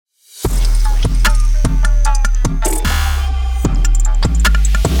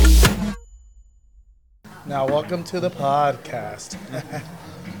Now, welcome to the podcast.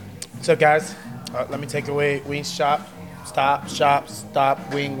 So, guys, let me take away wing stop,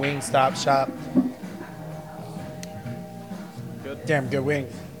 wing, stop, shop. Good. Damn good wing.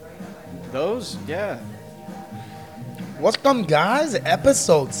 Those? Yeah. Welcome, guys.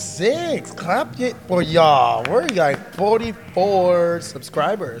 Episode 6. Clap it for y'all. We're like 44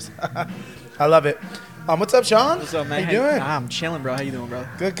 subscribers. I love it. What's up, Sean? What's up, man? How you doing? I'm chilling, bro. How you doing, bro?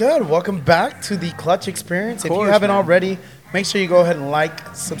 Good. Welcome back to the Clutch Experience. Of course, if you haven't man. already, make sure you go ahead and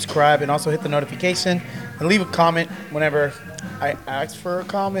like, subscribe, and also hit the notification and leave a comment whenever I ask for a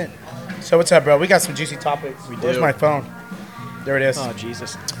comment. So what's up, bro? We got some juicy topics. Where's my phone? There it is. Oh,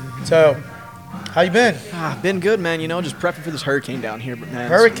 Jesus. So, how you been? Been good, man. You know, just prepping for this hurricane down here. Man.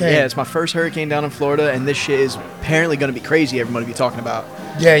 Hurricane? Yeah, it's my first hurricane down in Florida, and this shit is apparently going to be crazy. Everybody be talking about.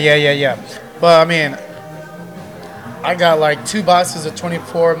 Yeah. Well, I mean, I got like 2 boxes of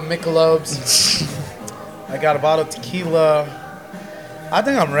 24 Michelob's. I got a bottle of tequila. I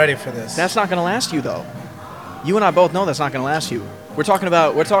think I'm ready for this. That's not going to last you, though. You and I both know that's not going to last you. We're talking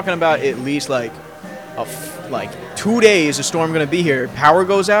about at least like 2 days a storm going to be here. Power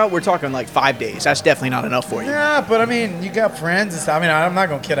goes out, we're talking like 5 days. That's definitely not enough for you. Yeah, but I mean, you got friends and stuff. I mean, I'm not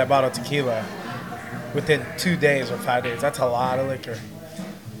going to kill that bottle of tequila within 2 days or 5 days. That's a lot of liquor.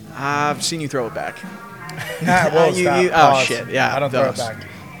 I've seen you throw it back. Well, stop. Shit. Yeah, I don't throw it back.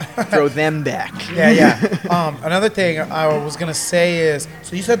 Throw them back. Yeah. Another thing I was going to say is,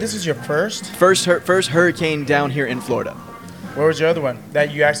 so you said this is your first? First hurricane down here in Florida. Where was your other one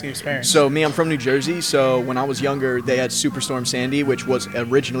that you actually experienced? So I'm from New Jersey. So when I was younger, they had Superstorm Sandy, which was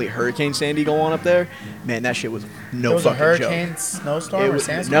originally Hurricane Sandy going on up there. Man, that shit was no fucking joke. It was a hurricane snowstorm or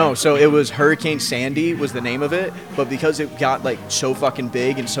sandstorm? No, so it was Hurricane Sandy was the name of it. But because it got like so fucking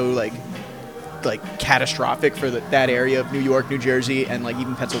big and so like catastrophic for that area of New York, New Jersey, and like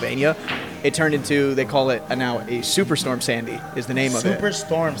even Pennsylvania, it turned into, they call it now a Superstorm Sandy is the name of it.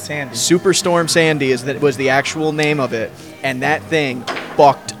 Superstorm Sandy. Superstorm Sandy was the actual name of it, and that thing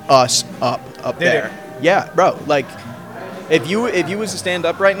fucked us up Did there. it? Yeah, bro. Like, if you was to stand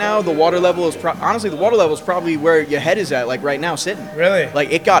up right now, the water level is probably where your head is at, like right now, sitting. Really?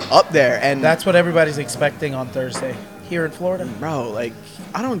 Like it got up there, and That's what everybody's expecting on Thursday here in Florida. bro, like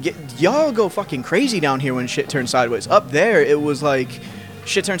I don't get, y'all go fucking crazy down here when shit turns sideways. Up there, it was like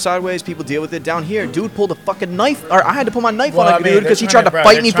shit turned sideways. People deal with it. Down here, dude pulled a fucking knife, or I had to pull my knife on a dude because he tried to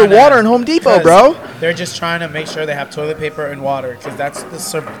fight me for water in Home Depot, bro. They're just trying to make sure they have toilet paper and water because that's the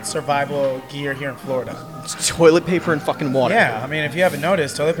survival gear here in Florida. It's toilet paper and fucking water. Yeah, I mean, if you haven't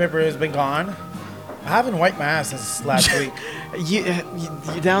noticed, toilet paper has been gone. I haven't wiped my ass since last week.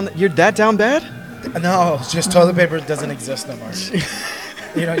 You're that down bad? No, it's just toilet paper doesn't exist no more.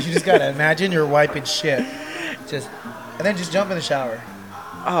 You just gotta imagine you're wiping shit, and then just jump in the shower.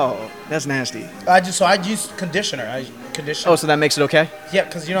 Oh, that's nasty. I use conditioner. I condition. Oh, so that makes it okay? Yeah,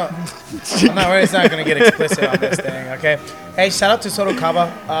 because it's not gonna get explicit on this thing. Okay. Hey, shout out to Soto Kaba.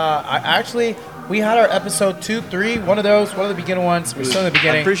 We had our episode 2, 3, one of the beginning ones. We're still in the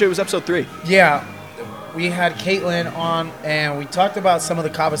beginning. I'm pretty sure it was episode 3. Yeah, we had Caitlin on, and we talked about some of the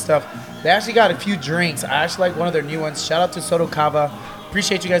Kava stuff. They actually got a few drinks. I actually like one of their new ones. Shout out to Soto Kava.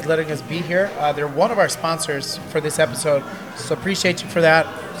 Appreciate you guys letting us be here. They're one of our sponsors for this episode, so appreciate you for that.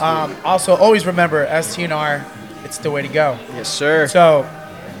 Also, always remember, STNR, it's the way to go. Yes, sir. So,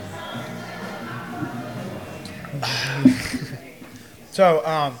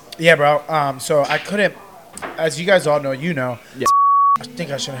 yeah, bro. So I couldn't, as you guys all know, Yeah. I think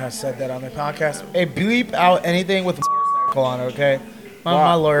I should have said that on the podcast. Hey, bleep out anything with on it, okay?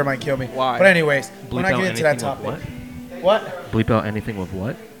 My lawyer might kill me. Why? But anyways, Bleep we're not out getting into that anything topic. with What? Bleep out anything with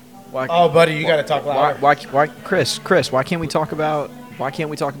what? Why, Oh, buddy, you got to talk louder. why, Chris, why can't we talk about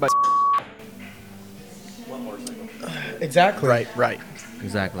Exactly. Right.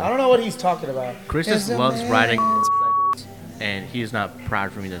 Exactly. I don't know what he's talking about. Chris just loves riding motorcycles, and he is not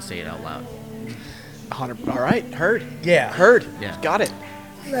proud for me to say it out loud. 100. All right, heard. Yeah. Heard. Yeah. Got it.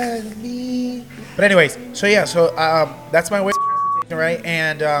 But anyways, that's my way of transportation, right?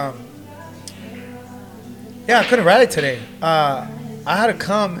 And I couldn't ride it today. I had to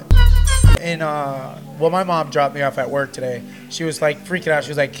come and my mom dropped me off at work today. She was like freaking out. She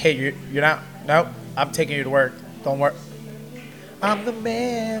was like, "Hey, you're not? Nope, I'm taking you to work. Don't worry. I'm the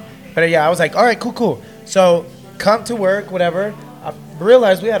man." But yeah, I was like, "All right, cool." So come to work, whatever. I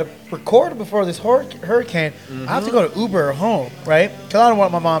realized we had to record before this hurricane. Mm-hmm. I have to go to Uber home, right? Because I don't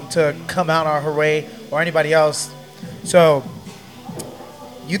want my mom to come out on her way or anybody else. So,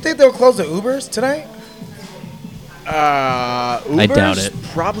 you think they'll close the Ubers tonight? Ubers? I doubt it.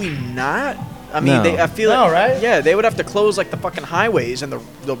 Probably not. I mean, No. I feel No, like, right? Yeah, they would have to close like the fucking highways and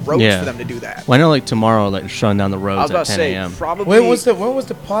the roads Yeah. for them to do that. Well, I know like tomorrow, like shutting down the I was roads about at to 10 say a.m. probably. When was the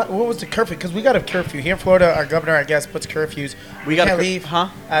curfew? Because we got a curfew here in Florida. Our governor, I guess, puts curfews. We got a can't cur- leave huh?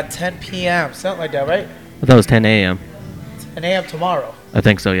 at 10 p.m. Something like that, right? I thought it was 10 a.m. 10 a.m. tomorrow. I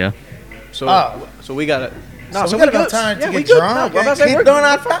think so, yeah. So Oh. so we got it. No, So we got enough good. time to Yeah, we get good. drunk. No, I'm about to say Keep we're throwing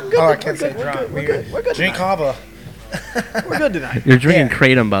out fucking good. Oh, I We're can't good. say drunk. We're good. We're good. Drink tonight. kava. We're good tonight. You're drinking Yeah.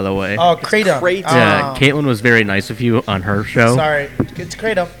 Kratom, by the way. Oh, kratom. Kratom. Yeah, Caitlin was very nice of you on her show. Sorry, it's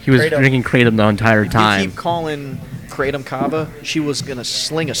kratom. He was Kratom. drinking Kratom the entire You time. keep calling Kratom Kava, she was gonna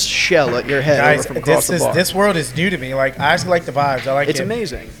sling a shell at your head Guys, over from across the bar. this world is new to me. Like, I actually like the vibes. I like It's it.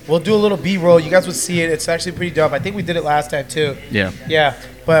 amazing. We'll do a little B-roll. You guys will see it. It's actually pretty dope. I think we did it last time too. Yeah. Yeah,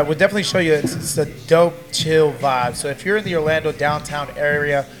 but we'll definitely show you. It's a dope, chill vibe. So if you're in the Orlando downtown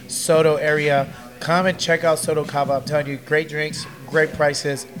area, Soto area, come and check out Soto Kava. I'm telling you, great drinks, great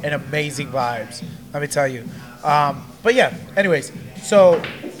prices, and amazing vibes. Let me tell you. But yeah, anyways, so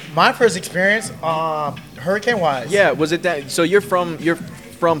my first experience, hurricane-wise. Yeah, was it that? So you're from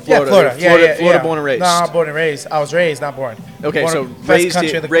Florida. Yeah, Florida. Florida, born and raised. No, I'm born and raised. I was raised, not born. Okay, Born so in the best raised country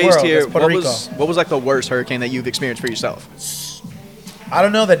here. in the Raised world. here. That's Puerto Rico. What was like the worst hurricane that you've experienced for yourself? I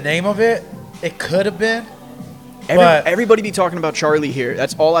don't know the name of it. It could have been. But- Everybody be talking about Charlie here.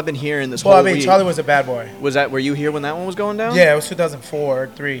 That's all I've been hearing this Well, whole I mean, week. Charlie was a bad boy. Was that? Were you here when that one was going down? Yeah, it was 2004 or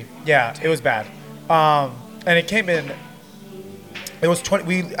 3. Yeah, it was bad. And it came in. It was 20.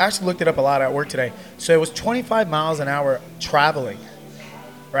 We actually looked it up a lot at work today. So it was 25 miles an hour traveling,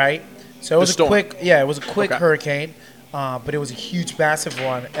 right? So it was a storm. quick. Yeah, it was a quick Okay. hurricane, but it was a huge, massive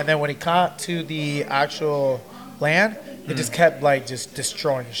one. And then when it got to the actual land, it just kept like just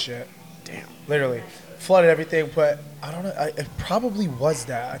destroying shit. Damn. Literally flooded everything. But I don't know. It probably was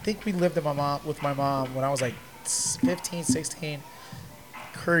that. I think we lived with my mom when I was like 15, 16.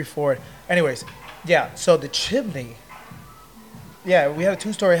 Curry Ford. Anyways, yeah. So the chimney. Yeah, we had a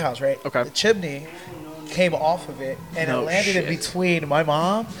 2-story house, right? Okay. The chimney came off of it, and No it landed in shit. between my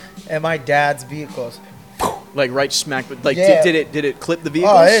mom and my dad's vehicles. Like right smack. Like Yeah. did it clip the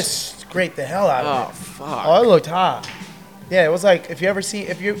vehicles? Oh, it scraped the hell out of Oh it. fuck. Oh, it looked hot. Yeah, it was like if you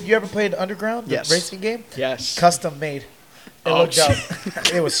ever played Underground, the Yes. racing game, Yes. custom made. It Oh, looked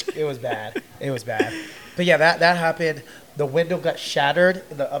dope. it was bad. It was bad. But yeah, that happened. The window got shattered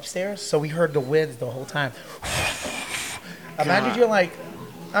in the upstairs, so we heard the winds the whole time. Imagine God. you're like,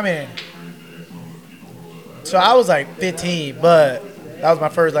 I mean, so I was like 15, but that was my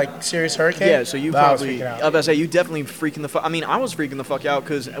first like serious hurricane. Yeah, so you But I was probably. freaking I out. was about to say you definitely freaking the fuck. I mean, I was freaking the fuck out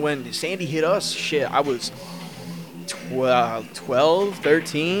because when Sandy hit us, shit, I was 12,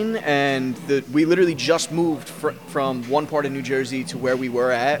 13, and we literally just moved from one part of New Jersey to where we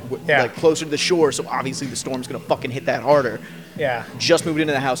were at, Yeah. like closer to the shore. So obviously the storm's gonna fucking hit that harder. Yeah. Just moved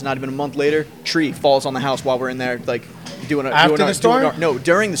into the house. Not even a month later, tree falls on the house while we're in there, like doing our After doing the storm? no,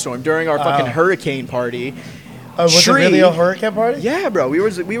 during the storm, during our fucking Oh. hurricane party. Was it Tree- really a hurricane party? Yeah, bro. We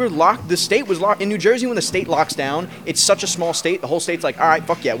were locked. The state was locked in New Jersey. When the state locks down, it's such a small state. The whole state's like, all right,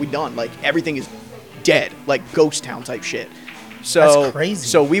 fuck yeah, we done. Like everything is dead, like ghost town type shit. So That's crazy.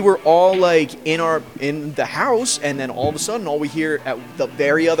 So we were all like in the house, and then all of a sudden, all we hear at the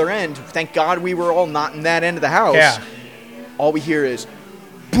very other end. Thank God we were all not in that end of the house. Yeah. All we hear is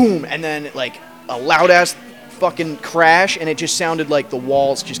boom, and then like a loud ass fucking crash, and it just sounded like the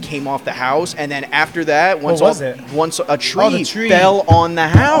walls just came off the house. And then after that, once was it? once a Oh, tree, the tree. fell on the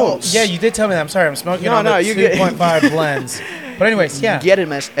house. Yeah, you did tell me that. I'm sorry, I'm smoking No, on no, the you get- 2.5 blends. But anyways, yeah, Get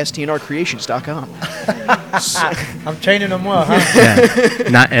him at stnrcreations.com. I'm training them well, huh? Yeah.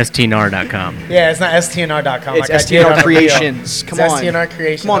 Not stnr.com. Yeah, it's not stnr.com. It's like I did on STNR the video. Creations. Come It's on. STNR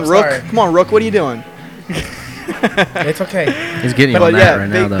Creations. Come on, I'm Rook. sorry. Come on, Rook. What are you doing? It's okay. He's getting you But on that yeah, right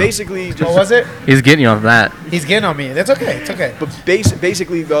now, though. basically, just What was it? He's getting you on that. He's getting on me. That's okay. It's okay. But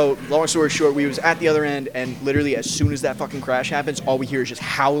basically, though, long story short, we was at the other end, and literally as soon as that fucking crash happens, all we hear is just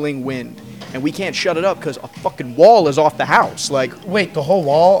howling wind, and we can't shut it up because a fucking wall is off the house. Like, Wait, the whole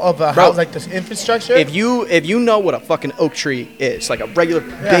wall of a Bro, house, like this infrastructure? if you know what a fucking oak tree is, like a regular I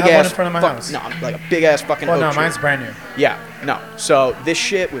big have one ass in front of my fuck- house. no, like a big ass fucking well, oak no, tree. mine's brand new. Yeah, no. So this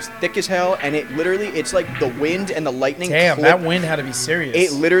shit was thick as hell, and it literally, it's like the wind and the lightning. Damn, clipped- that wind had to be serious.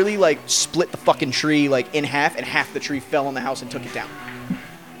 It literally like split the fucking tree like in half, and half the tree fell on the house and took it down.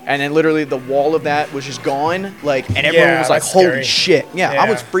 And then literally the wall of that was just gone, like, and everyone Yeah, was like, that's "Holy scary. shit!" Yeah, I Yeah.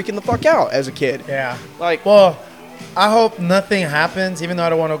 was freaking the fuck out as a kid. Yeah. Like, Well, I hope nothing happens, even though I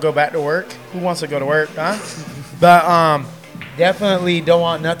don't want to go back to work. Who wants to go to work, huh? But definitely don't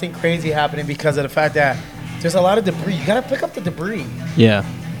want nothing crazy happening because of the fact that there's a lot of debris. You gotta pick up the debris. Yeah.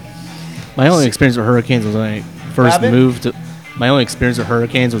 My only experience with hurricanes was when I first Rabbit? moved. my only experience with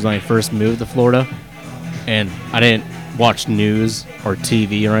hurricanes was when I first moved to Florida, and I didn't watch news or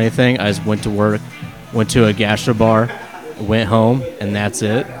TV or anything. I just went to work, went to a gastro bar, went home, and that's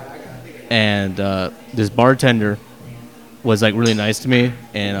it. And this bartender was like really nice to me,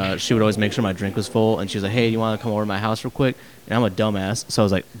 and she would always make sure my drink was full. And she was like, "Hey, do you want to come over to my house real quick?" And I'm a dumbass, so I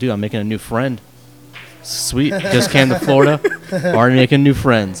was like, "Dude, I'm making a new friend." Sweet, just came to Florida, already making new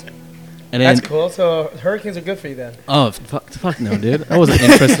friends. And then, That's cool. So hurricanes are good for you then. oh fuck no, dude! I wasn't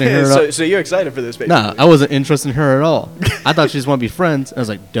interested in her at all. So you're excited for this, basically? Nah, I wasn't interested in her at all. I thought she just wanted to be friends. And I was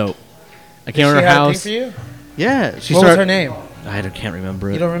like, dope. I came to her She had a thing house. for you? Yeah, she What started. was her name? I can't remember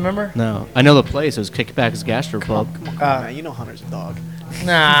it. You don't remember? No, I know the place. It was Kickback's Gastro Club. Come on, man. You know Hunter's a dog.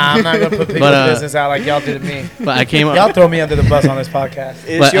 Nah, I'm not gonna put people's business out like y'all did to me. But I came Y'all up. throw me under the bus on this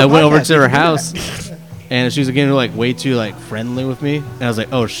podcast. But I went over to her house, and she was getting like way too like friendly with me, and I was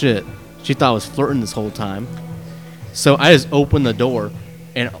like, oh shit. She thought I was flirting this whole time. So I just opened the door,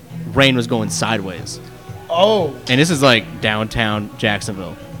 and rain was going sideways. Oh, And this is like downtown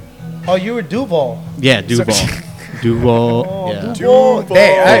Jacksonville. oh, you were Duval. Yeah, Duval. Duval. Oh, Yeah. Duval.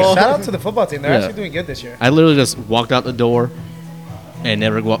 Hey, shout out to the football team. They're Yeah. actually doing good this year. I literally just walked out the door and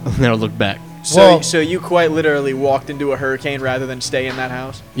never never looked back. So you quite literally walked into a hurricane rather than stay in that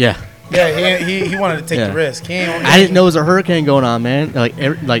house? Yeah. Yeah, he wanted to take Yeah. the risk. I didn't know there was a hurricane going on, man.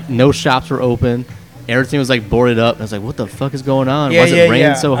 Like no shops were open. Everything was like boarded up. I was like, what the fuck is going on? Yeah, Was it yeah, raining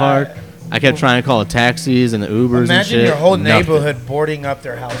yeah. so hard? I kept trying to call the taxis and the Ubers and Imagine shit. your whole Nothing. neighborhood boarding up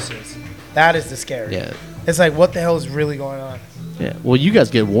their houses. That is the scary. Yeah. It's like, what the hell is really going on? Yeah. Well, you guys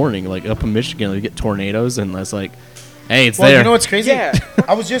get warning. Like up in Michigan, you get tornadoes, and it's like, hey, it's Well, there. you know what's crazy? Yeah.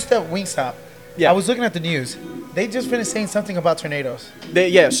 I was just at Wingstop. Yeah. I was looking at the news. They just finished saying something about tornadoes.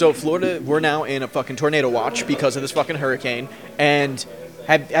 So Florida, we're now in a fucking tornado watch because of this fucking hurricane. And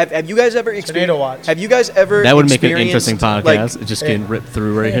have you guys ever experienced Tornado watch. Have you guys ever That would make an experienced, interesting podcast. It's just getting ripped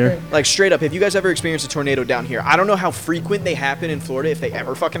through right here. Like straight up, have you guys ever experienced a tornado down here? I don't know how frequent they happen in Florida, if they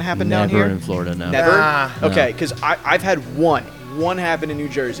ever fucking happen down Never here. in Florida, no. Never? Nah. Okay, because I've had one happened in New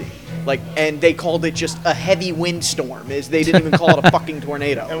Jersey. And they called it just a heavy windstorm. They didn't even call it a fucking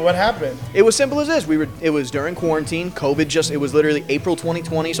tornado. And what happened? It was simple as this. It was during quarantine. It was literally April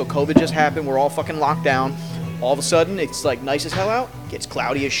 2020, so COVID just happened. We're all fucking locked down. All of a sudden, it's like nice as hell out. Gets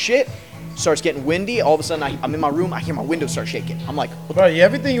cloudy as shit. Starts getting windy. All of a sudden, I'm in my room. I hear my windows start shaking. I'm like, Bro,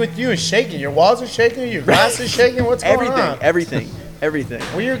 everything with you is shaking. Your walls are shaking. Your glass is shaking. What's going on? everything.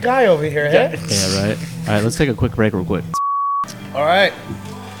 We're your guy over here, hey? Yeah, right. All right, let's take a quick break real quick. All right.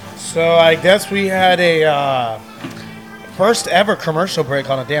 So I guess we had a first ever commercial break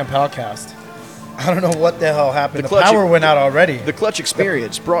on a damn podcast. I don't know what the hell happened. The power went out already. The Clutch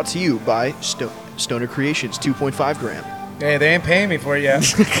Experience brought to you by Stoner Creations 2.5 gram. Hey, they ain't paying me for it yet.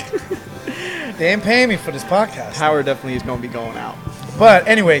 They ain't paying me for this podcast. Power definitely is going to be going out. But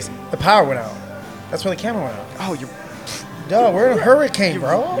anyways, the power went out. That's where the camera went out. Oh, you're Duh, we're in a hurricane,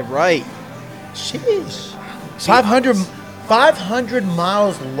 bro. You're right. Sheesh. 500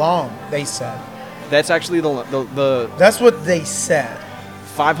 miles long, they said. That's actually the That's what they said.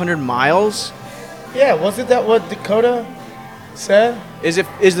 500 miles. Yeah, wasn't that what Dakota said? Is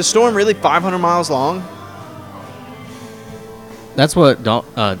the storm really 500 miles long? That's what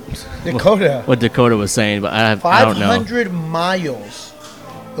Dakota. what Dakota was saying, but I don't know. 500 miles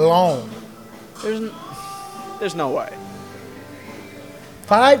long. There's no way.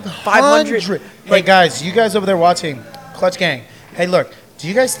 500. Hey, guys, you guys over there watching, Clutch Gang. Hey, look, do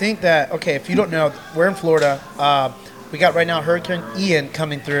you guys think that, okay, if you don't know, we're in Florida. We got right now Hurricane Ian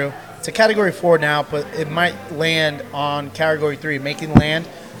coming through. It's a Category 4 now, but it might land on Category 3, making land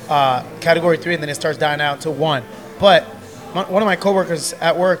Category 3, and then it starts dying out to 1. But one of my coworkers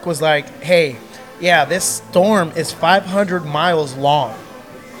at work was like, hey, yeah, this storm is 500 miles long.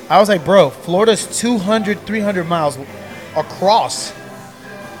 I was like, bro, Florida's 200, 300 miles across.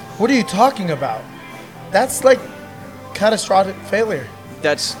 What are you talking about? That's like catastrophic failure.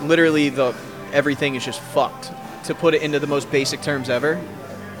 That's literally everything is just fucked. To put it into the most basic terms ever,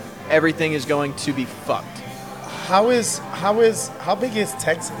 everything is going to be fucked. How big is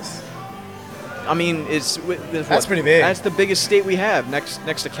Texas? I mean, That's pretty big. That's the biggest state we have, next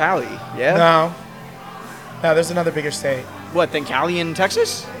to Cali. Yeah. No, there's another bigger state. What, than Cali in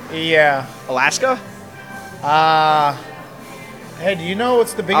Texas? Yeah. Alaska? Hey, do you know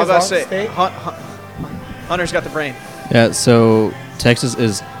what's the I biggest was about to say, state? Hunter's got the brain. Yeah, so Texas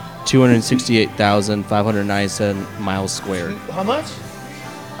is 268,597 miles squared. How much?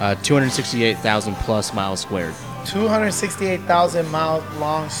 268,000 plus miles squared. 268,000 mile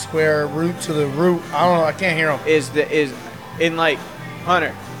long square root to the root. I don't know. I can't hear him. Is in like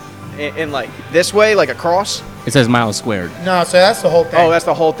Hunter, in like this way, like across. It says miles squared. No, so that's the whole thing. Oh, that's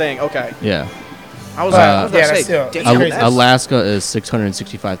the whole thing. Okay. Yeah. I was about to that's say, still- damn, crazy. that's- Alaska is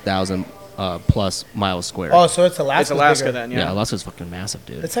 665,000 plus miles squared. Oh, so it's Alaska. It's Alaska bigger. then, yeah. yeah. Alaska's fucking massive,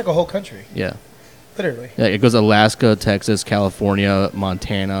 dude. It's like a whole country, Yeah. literally. Yeah, it goes Alaska, Texas, California,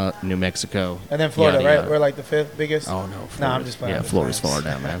 Montana, New Mexico. And then Florida, yada, right? yada. We're like the 5th biggest. Oh, no. No, I'm just playing. Yeah, I'm just Florida's playing.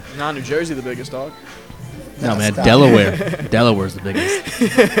 far down, man. Nah, New Jersey the biggest, dog. No, man, stop. Delaware. Delaware's the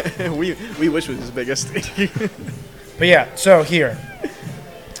biggest. we wish we was the biggest. But yeah, so here.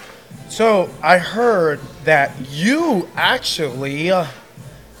 So I heard that you actually, I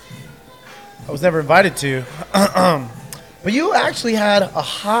was never invited to, but you actually had a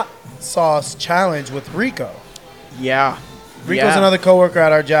hot sauce challenge with Rico. Yeah. Rico's Yeah. another coworker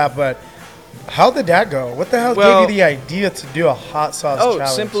at our job, but how did that go? What the hell Well- gave you the idea to do a hot sauce Oh,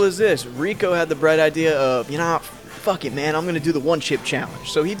 challenge? simple as this. Rico had the bright idea of, fuck it, man, I'm going to do the one chip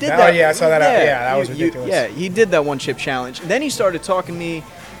challenge. So he did Oh, that. yeah, I saw that. Yeah, that was ridiculous. Yeah, he did that one chip challenge. And then he started talking to me,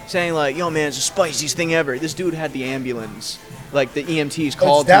 saying like, yo, man, it's the spiciest thing ever. This dude had the ambulance, like the EMTs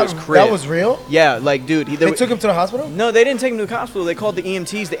called to his crib. That was real? Yeah, like, dude. They took him to the hospital? No, they didn't take him to the hospital. They called the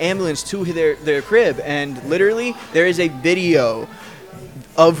EMTs, the ambulance, to their crib. And literally, there is a video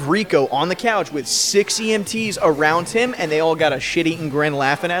of Rico on the couch with 6 EMTs around him, and they all got a shit-eating grin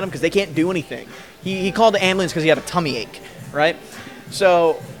laughing at him because they can't do anything. He called the ambulance because he had a tummy ache, right?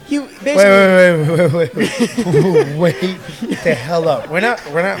 So he basically Wait the hell up. We're not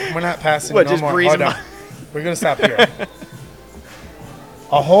passing What, no just more. breezing Hold on. by? We're gonna stop here.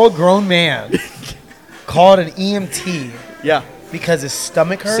 A whole grown man called an EMT yeah, because his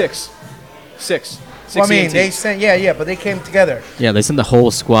stomach hurt. 6. Well, I mean, EMTs. they sent but they came together. Yeah, they sent the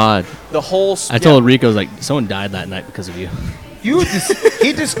whole squad. The whole. I told Rico, like, someone died that night because of you.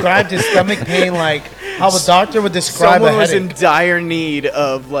 He described his stomach pain like how a doctor would describe someone a was headache. in dire need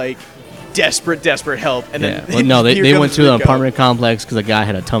of like desperate help, and Yeah. then Well, no, here they went comes to an Rico. apartment complex because a guy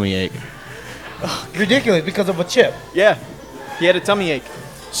had a tummy ache. Ridiculous because of a chip. Yeah, he had a tummy ache.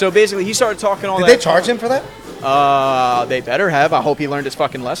 So basically, he started talking all Did that. they charge him for that? They better have. I hope he learned his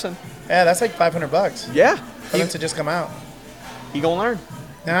fucking lesson. Yeah, that's like $500 Yeah, for them to just come out. he gonna learn.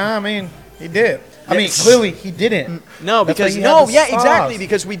 Nah, I mean, he did. I mean, Yes. clearly he didn't. No, That's because why he had the exactly sauce.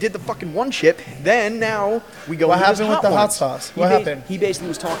 because we did the fucking one chip. Then now we go. What into this happened with the hot ones. sauce? He What happened? He basically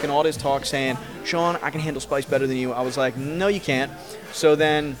was talking all this talk, saying, "Sean, I can handle spice better than you." I was like, "No, you can't." So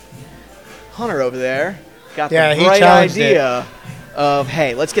then Hunter over there got Yeah, the he bright challenged idea of,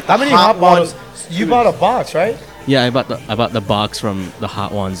 "Hey, let's get the How many hot hot bottles? ones." You bought a box, right? Yeah, I bought the box from the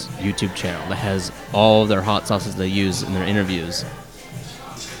Hot Ones YouTube channel that has all of their hot sauces they use in their interviews.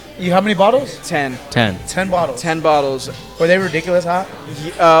 You how many bottles? 10 10 bottles. 10 bottles. Were they ridiculous hot?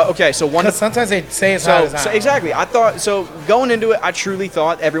 Okay, so one. Because sometimes they say it's hot as hot. So exactly, I thought so. Going into it, I truly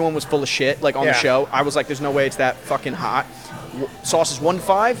thought everyone was full of shit. Like on the Yeah. show, I was like, "There's no way it's that fucking hot." Sauce is 1 to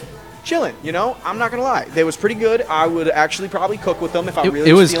 5, chilling. I'm not gonna lie, they was pretty good. I would actually probably cook with them if I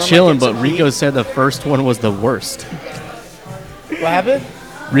really. It was feeling chilling, like but getting some Rico heat. said the first one was the worst. What happened?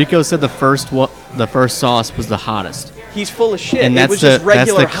 Rico said the first sauce was the hottest, He's full of shit. and It that's was the just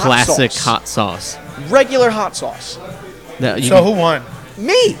regular that's the classic hot sauce. hot sauce. Regular hot sauce. That you So can- who won?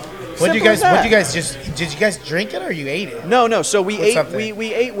 Me. What did you Simple as guys? What that. did you guys just? Did you guys drink it or you ate it? No. So we What's ate up there?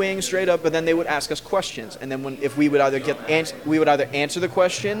 we ate wings straight up, but then they would ask us questions, and then if we would either we would either answer the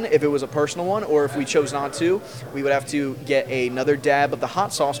question if it was a personal one, or if we chose not to, we would have to get another dab of the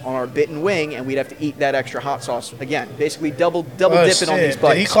hot sauce on our bitten wing, and we'd have to eat that extra hot sauce again. Basically, double Oh, dip it on these shit.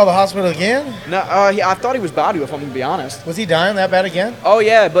 bites. Did he call the hospital again? No, I thought he was about to, if I'm gonna be honest. Was he dying that bad again? Oh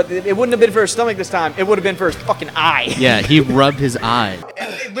yeah, but it wouldn't have been for his stomach this time. It would have been for his fucking eye. Yeah, he rubbed his eye.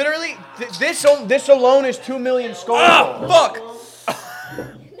 Literally, this alone is 2 million Scoville. Oh, fuck!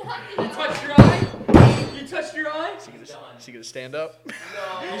 You touched your eye? You touched your eye? Is he gonna stand up?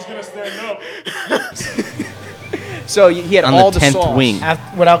 He's gonna stand up. So he had On all the the 10th sauce. wing.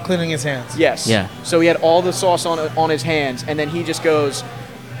 Without cleaning his hands. Yes. Yeah. So he had all the sauce on his hands, and then he just goes,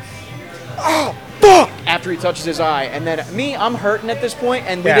 "Oh fuck!" after he touches his eye, and then I'm hurting at this point,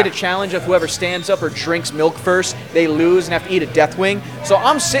 and we Yeah. did a challenge of whoever stands up or drinks milk first, they lose and have to eat a death wing. So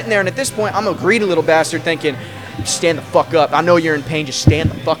I'm sitting there, and at this point, I'm a greedy little bastard, thinking, "Stand the fuck up! I know you're in pain. Just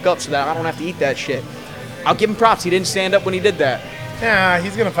stand the fuck up, so that I don't have to eat that shit." I'll give him props. He didn't stand up when he did that. Nah,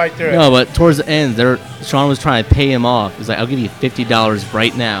 he's gonna fight through it. No, but towards the end, Sean was trying to pay him off. He's like, "I'll give you $50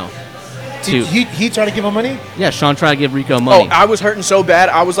 right now." He tried to give him money. Yeah, Sean tried to give Rico Oh, money. I was hurting so bad.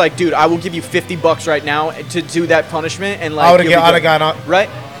 I was like, "Dude, I will give you $50 right now to do that punishment." And like, I would've you'll be I'd have good. gone up. Right?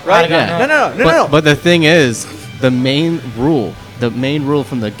 I'd Right? have Yeah. gotten up. No. But the thing is, the main rule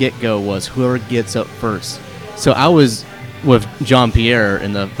from the get-go was whoever gets up first. So I was with Jean Pierre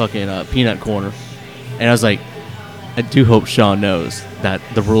in the fucking peanut corner, and I was like, I do hope Sean knows that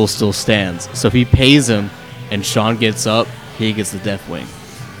the rule still stands. So if he pays him and Sean gets up, he gets the death wing.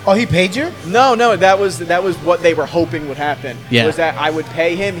 Oh, he paid you? No, that was what they were hoping would happen. Yeah. Was that I would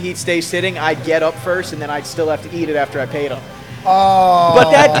pay him, he'd stay sitting, I'd get up first, and then I'd still have to eat it after I paid him. Oh.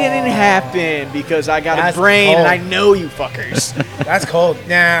 But that didn't happen because I got That's a brain and cold. I know you fuckers. That's cold.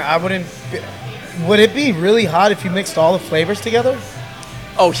 Nah, I wouldn't. Would it be really hot if you mixed all the flavors together?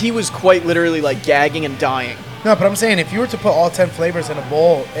 Oh, he was quite literally like gagging and dying. No, but I'm saying if you were to put all 10 flavors in a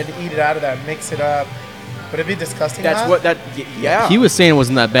bowl and eat it out of that, mix it up, would it be disgusting? That's hot? what that. Yeah. He was saying it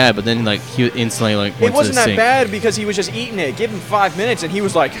wasn't that bad, but then like he instantly like went It wasn't to the that sink. bad because he was just eating it. Give him 5 minutes and he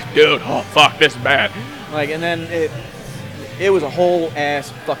was like, dude, oh fuck, this is bad. Like, and then it was a whole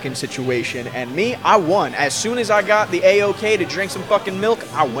ass fucking situation. And me, I won. As soon as I got the A-OK to drink some fucking milk,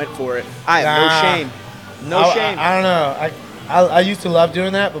 I went for it. I have no shame. No shame. I don't know. I used to love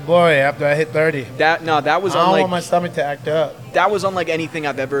doing that, but boy, after I hit 30, that was I don't unlike want my stomach to act up. that was unlike anything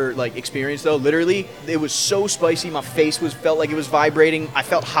I've ever like experienced though. Literally, it was so spicy. My face felt like it was vibrating. I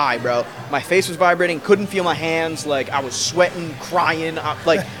felt high, bro. My face was vibrating. Couldn't feel my hands. Like I was sweating, crying.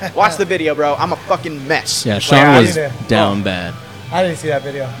 Watch the video, bro. I'm a fucking mess. Yeah, Like, Sean I was did down bad. I didn't see that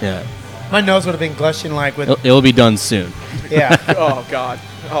video. Yeah, My nose would have been gushing like with, it'll be done soon. yeah. Oh god.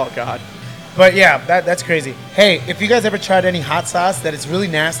 Oh god. But yeah, that's crazy. Hey, if you guys ever tried any hot sauce that is really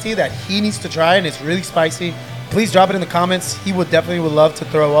nasty that he needs to try and it's really spicy, please drop it in the comments. He would love to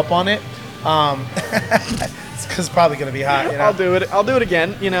throw up on it. It's 'cause it's probably gonna be hot. You know? I'll do it. I'll do it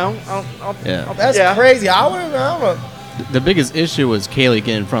again. You know. Yeah. That's yeah. crazy. I would. The biggest issue was Kaylee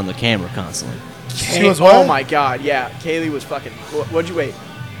getting in front of the camera constantly. She was what? Oh my god. Yeah. Kaylee was fucking. What'd you wait?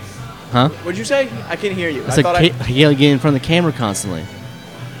 Huh? What'd you say? I can't hear you. It's like Kaylee getting in front of the camera constantly.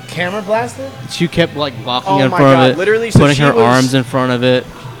 Camera blasted? She kept like walking Oh in my front God, of it, literally, so putting she her was- arms in front of it.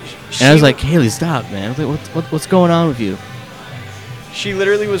 And I was like, Kaylee, stop, man. I was like, what's going on with you? She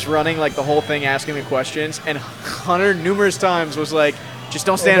literally was running like the whole thing, asking me questions, and Hunter numerous times was like, "Just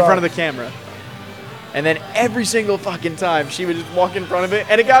don't stand in front of the camera." And then every single fucking time, she would just walk in front of it,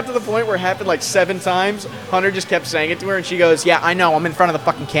 and it got to the point where it happened like 7 times. Hunter just kept saying it to her, and she goes, "Yeah, I know, I'm in front of the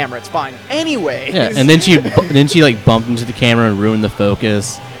fucking camera. It's fine." Anyway. Yeah, and then she like bumped into the camera and ruined the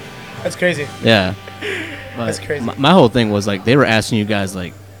focus. That's crazy. Yeah. But That's crazy. My whole thing was like they were asking you guys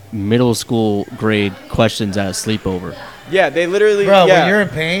like middle school grade questions at a sleepover. Yeah, they literally. Bro, yeah. when you're in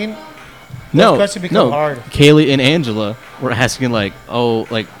pain, No, questions become no. hard. Kaylee and Angela were asking like, oh,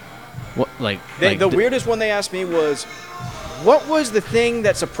 like what, The weirdest one they asked me was, "What was the thing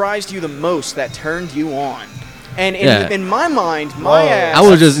that surprised you the most that turned you on?" And in my mind, my Whoa. ass. I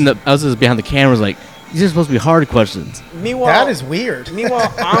was just behind the cameras like these are supposed to be hard questions. Meanwhile, that is weird.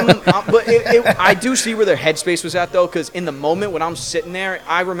 Meanwhile, but I do see where their headspace was at though, because in the moment when I'm sitting there,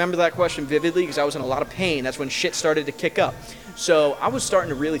 I remember that question vividly because I was in a lot of pain. That's when shit started to kick up. So I was starting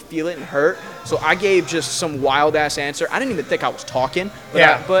to really feel it and hurt. So I gave just some wild ass answer. I didn't even think I was talking, but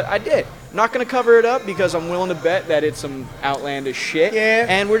Yeah. but I did. Not gonna cover it up because I'm willing to bet that it's some outlandish shit. Yeah.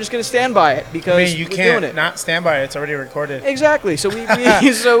 And we're just gonna stand by it because I mean, you we're doing can't it. not stand by it. It's already recorded. Exactly. So we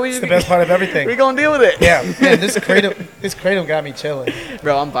It's the best part of everything. We're gonna deal with it. Yeah, man, this kratom got me chilling.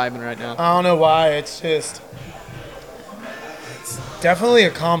 Bro, I'm vibing right now. I don't know why. It's definitely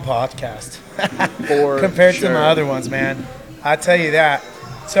a calm podcast For compared sure. to my other ones, man. I tell you that.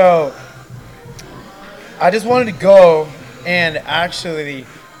 So I just wanted to go and actually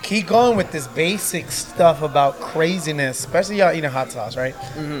keep going with this basic stuff about craziness, especially y'all eating hot sauce, right?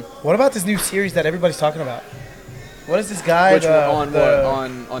 Mm-hmm. What about this new series that everybody's talking about? What is this guy? Which one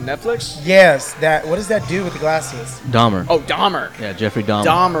on Netflix? Yes, what does that do with the glasses? Dahmer. Oh, Dahmer. Yeah, Jeffrey Dahmer.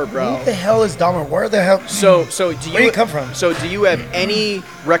 Dahmer, bro. Who the hell is Dahmer? Where the hell? So do you? Where did he come from? So do you have any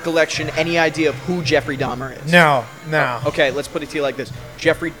recollection, any idea of who Jeffrey Dahmer is? No. Okay, let's put it to you like this: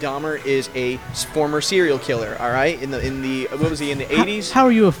 Jeffrey Dahmer is a former serial killer. All right, in the what was he in the 80s? How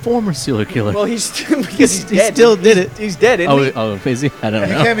are you a former serial killer? Well, he's because he's he dead. still did it. He's dead, isn't he? Oh, is he? I don't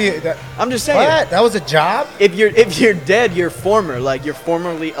You know. can't be. That, I'm just saying. what? That was a job? If you're dead, you're former. Like you're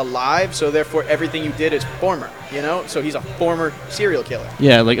formerly alive, so therefore everything you did is former. You know, so he's a former serial killer.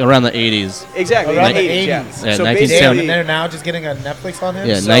 Yeah, like around the 80s. Exactly, Around in the 80s. Yeah. 80s. Yeah, So 1970. Damn, basically, and they're now just getting a Netflix on him?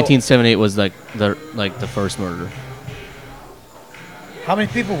 Yeah, So- 1978 was like the first murder. How many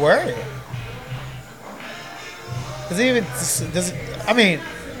people were it? I mean,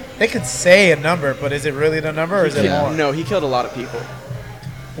 they could say a number, but is it really the number or is it Yeah. more? no, he killed a lot of people.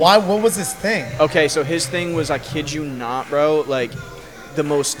 Why? What was his thing? Okay, so his thing was, I kid you not, bro, like the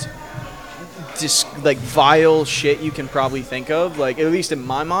most vile shit you can probably think of. Like, at least in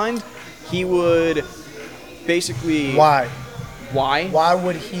my mind, he would basically. Why? Why? Why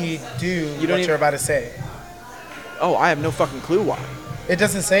would he do what don't even- you're about to say? Oh, I have no fucking clue why. It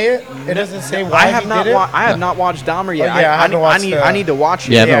doesn't say it. It doesn't say why I have he not. did it. I have not watched Dahmer yet. Oh, yeah, I haven't watched I need to watch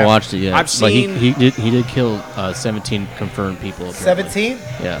it. Yeah, I haven't Yeah. watched it yet. I've But seen- he did kill 17 confirmed people. apparently. 17.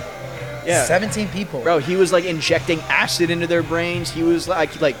 Yeah. Yeah. 17 people. Bro, he was like injecting acid into their brains. He was like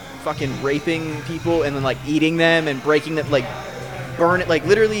fucking raping people and then like eating them and breaking them, like burn it, like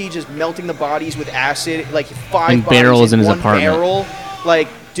literally just melting the bodies with acid, like 5 In bodies barrels in his one apartment. barrel. Like,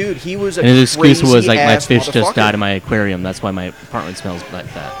 dude, he was a And his excuse was like, my crazy-ass fish just motherfucker. died in my aquarium. That's why my apartment smells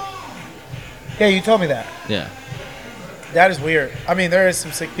like that. Yeah, you told me that. Yeah. That is weird. I mean, there is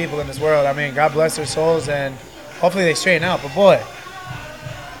some sick people in this world. I mean, God bless their souls, and hopefully they straighten out. But boy,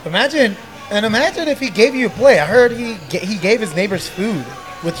 imagine if he gave you a play. I heard he gave his neighbors food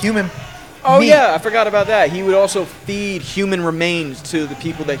with human. Oh meat. yeah, I forgot about that. He would also feed human remains to the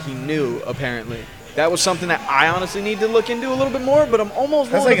people that he knew. Apparently, that was something that I honestly need to look into a little bit more. But I'm almost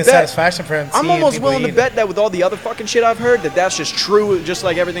That's willing like a to bet. satisfaction for him. I'm seeing almost people willing to eat. bet that with all the other fucking shit I've heard, that's just true, just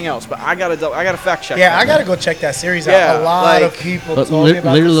like everything else. But I gotta fact check. Yeah, that. I gotta go check that series Yeah, out. A lot like- of people But told me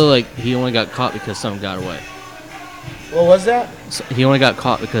about literally, this. like, he only got caught because some got away. What was that? So he only got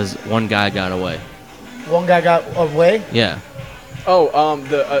caught because one guy got away. One guy got away. Yeah. Oh,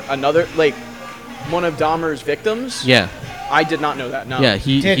 another like one of Dahmer's victims. Yeah. I did not know that. No. Yeah.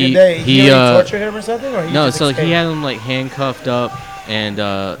 He Did he torture him or something? Or he no, just so he escaped? had him like handcuffed up, and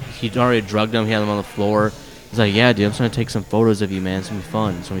he'd already drugged him. He had him on the floor. He's like, "Yeah, dude, I'm trying to take some photos of you, man. It's gonna be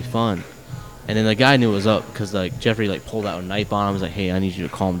fun. It's gonna be fun." And then the guy knew it was up because like Jeffrey like pulled out a knife on him. He was like, "Hey, I need you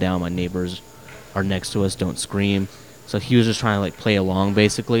to calm down. My neighbors are next to us. Don't scream." So he was just trying to like play along,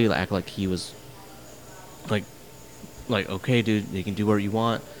 basically, like, act like he was like okay, dude, you can do whatever you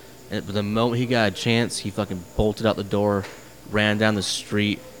want. And but the moment he got a chance, he fucking bolted out the door, ran down the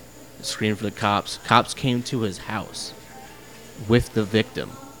street, screamed for the cops. Cops came to his house with the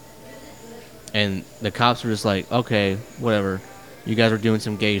victim. And the cops were just like, okay, whatever. You guys are doing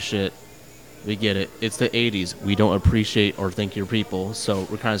some gay shit. We get it. It's the 80s. We don't appreciate or think you're people, so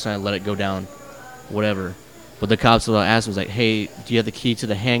we're kind of trying to let it go down, whatever. But the cops asked was like, hey, do you have the key to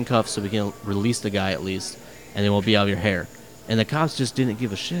the handcuffs so we can release the guy at least, and then we'll be out of your hair? And the cops just didn't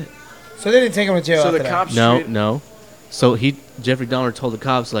give a shit. So they didn't take him to jail. So after the that. cops. No. So Jeffrey Dahmer told the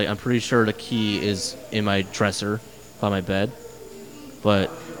cops, like, I'm pretty sure the key is in my dresser by my bed. But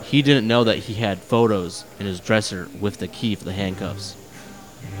he didn't know that he had photos in his dresser with the key for the handcuffs.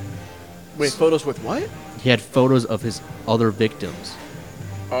 Wait, photos with what? He had photos of his other victims,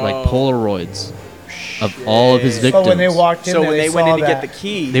 like Oh. Polaroids of all of his Shit. victims. So when they walked in, So there, when they went saw in to get that. the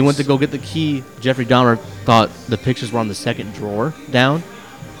keys, They went to go get the key. Jeffrey Dahmer thought the pictures were on the second drawer down.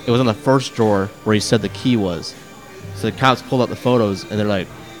 It was on the first drawer where he said the key was. So the cops pulled out the photos and they're like,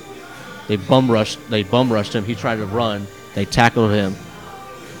 they bum rushed him. He tried to run. They tackled him,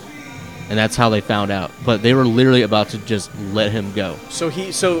 and that's how they found out. But they were literally about to just let him go. So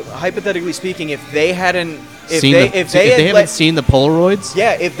hypothetically speaking, if they hadn't, if Seen they the- if they if had haven't let, seen the Polaroids,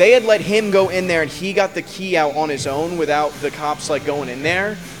 yeah, if they had let him go in there and he got the key out on his own without the cops like going in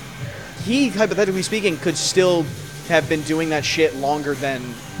there, he hypothetically speaking could still have been doing that shit longer than.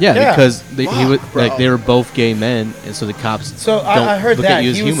 Yeah. because he was Fuck, bro. like they were both gay men, and so the cops So don't I heard look that at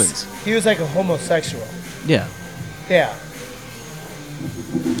you as he humans. was like a homosexual. Yeah. Yeah.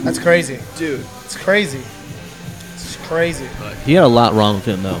 That's crazy. Dude. It's crazy. It's crazy. He had a lot wrong with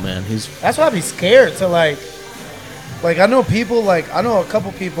him, though, man. He's That's why I'd be scared to like I know people I know a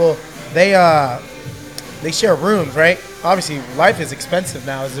couple people they share rooms, right? Obviously life is expensive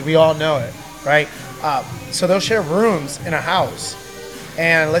now, as we all know it, right? So they'll share rooms in a house,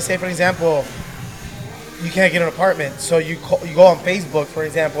 and let's say for example you can't get an apartment, so you go on Facebook, for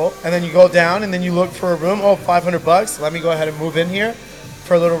example, and then you go down and then you look for a room. Oh, $500. Let me go ahead and move in here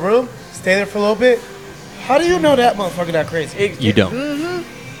for a little room, stay there for a little bit. How do you know that motherfucker that crazy? you don't.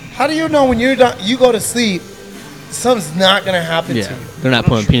 How do you know when you go to sleep, something's not gonna happen to Yeah, you? they're not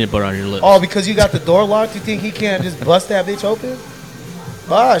putting peanut butter on your lips. Oh, because you got the door locked, you think he can't just bust that bitch open?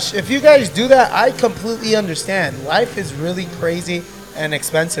 Gosh, if you guys do that, I completely understand. Life is really crazy and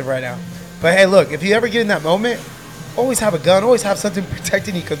expensive right now. But hey, look, if you ever get in that moment, always have a gun, always have something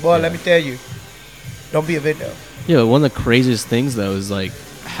protecting you. Because boy, let me tell you, don't be a victim. Yeah, one of the craziest things though is like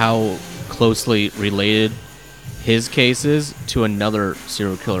how closely related his case is to another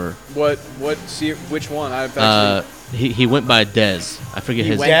serial killer. Which one? I've actually. He went by Dez. I forget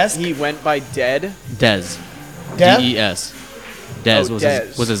his Desk? He went by Dead. Dez. Death? Des. Dez Oh, was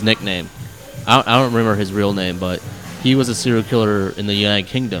Dez. his nickname. I don't remember his real name, but he was a serial killer in the United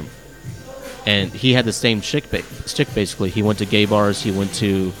Kingdom, and he had the same chick basically. He went to gay bars. He went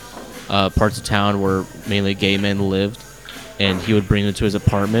to parts of town where mainly gay men lived, and he would bring them to his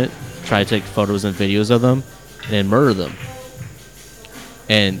apartment, try to take photos and videos of them, and then murder them.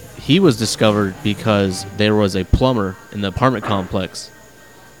 And he was discovered because there was a plumber in the apartment complex,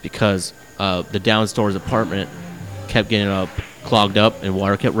 because the downstairs apartment kept getting clogged up and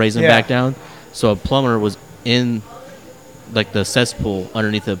water kept raising back down. So a plumber was in like the cesspool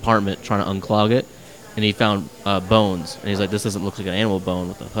underneath the apartment trying to unclog it, and he found bones. And he's like, this doesn't look like an animal bone.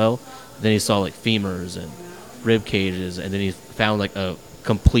 What the hell? Then he saw like femurs and rib cages, and then he found like a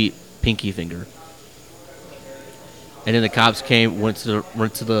complete pinky finger. And then the cops went to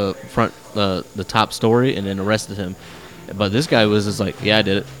the front, the top story, and then arrested him. But this guy was just like, yeah, I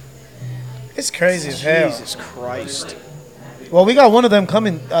did it. It's crazy as hell. Jesus Christ. Well, we got one of them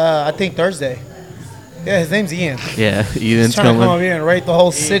coming, I think, Thursday. Yeah, his name's Ian. Yeah, He's Ian's trying to come coming. over here and rate the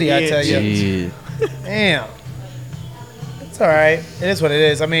whole city, I tell you. Yeah. Damn. It's all right. It is what it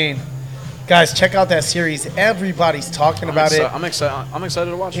is. I mean, guys, check out that series. Everybody's talking about it. I'm excited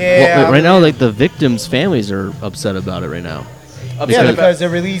to watch it. Yeah. Well, right now, like the victims' families are upset about it right now. Yeah, because they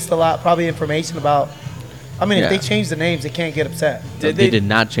released a lot, probably information about. I mean, if Yeah. they change the names, they can't get upset. They did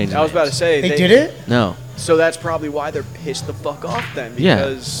not change. I was about to say They did it? No. So that's probably why they're pissed the fuck off then. Yeah.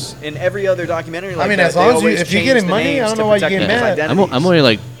 Because in every other documentary, like I mean, that, as long they as always if you're change getting the money, I names don't to know why you're protect getting people's mad. identities. I'm only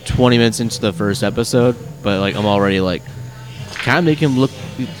like 20 minutes into the first episode, but like I'm already like kind of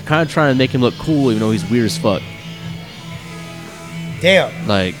trying to make him look cool, even though he's weird as fuck. Damn.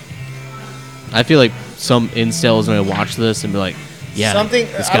 Like, I feel like some incels are gonna watch this and be like, yeah,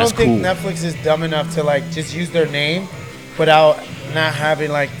 this I don't guy's think cool. Netflix is dumb enough to like just use their name without not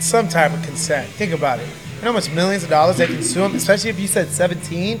having like some type of consent. Think about it. You know how much millions of dollars they can sue them, especially if you said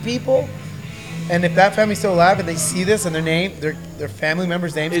 17 people. And if that family's still alive and they see this and their family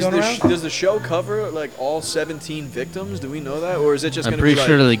members' names going around, Does the show cover like all 17 victims? Do we know that, or is it just I'm going to pretty be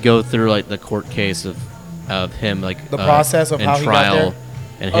sure like, they go through like the court case of him, like The process of in how he got trial, there?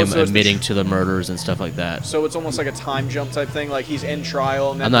 and Oh, him so it's the admitting to the murders and stuff like that. so it's almost like a time jump type thing? Like he's in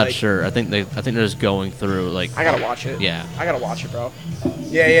trial, and then I'm not like, sure. I think they're just going through like. I gotta watch it. Yeah. I gotta watch it, bro.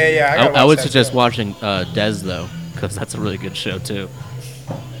 yeah. I would suggest watching Des though, because that's a really good show too.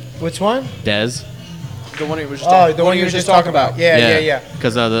 Which one? Des. The one you were just Oh, the one you were just talking about. Yeah.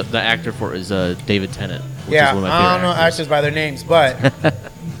 Because the actor for it is David Tennant. Which Yeah, is one of my I don't favorite know actors. actors by their names, but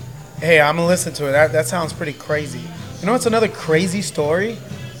hey, I'm gonna listen to it. That sounds pretty crazy. You know what's another crazy story?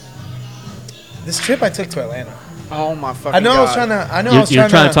 This trip I took to Atlanta. Oh my fucking I know God. I was trying You're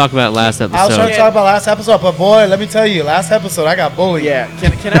trying to talk about last episode. I was trying to talk about last episode, but boy, let me tell you, last episode I got bullied. Yeah,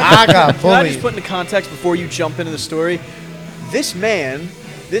 can I got can I just bullied. put into context before you jump into the story? This man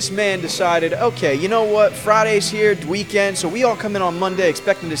decided, okay, you know what? Friday's here, weekend, so we all come in on Monday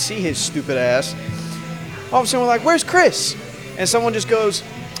expecting to see his stupid ass. All of a sudden, we're like, "Where's Chris?" And someone just goes,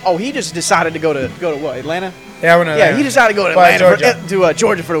 "Oh, he just decided to go to what? Atlanta? Yeah, we're in Yeah, Atlanta. he decided to go to By Atlanta Georgia. to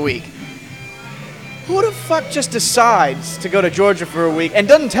Georgia for the week." Who the fuck just decides to go to Georgia for a week and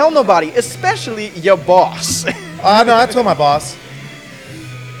doesn't tell nobody, especially your boss? No, I told my boss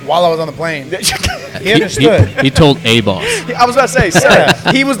while I was on the plane. He understood. He told a boss. I was about to say, sir,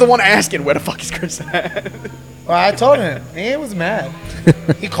 he was the one asking where the fuck is Chris at. Well, I told him. He was mad.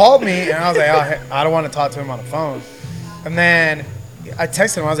 He called me, and I was like, oh, I don't want to talk to him on the phone. And then I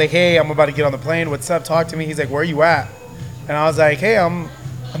texted him. I was like, hey, I'm about to get on the plane. What's up? Talk to me. He's like, where are you at? And I was like, hey, I'm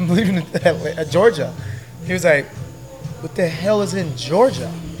leaving Georgia. He was like, what the hell is in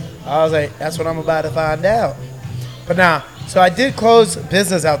Georgia? I was like, that's what I'm about to find out. But now, so I did close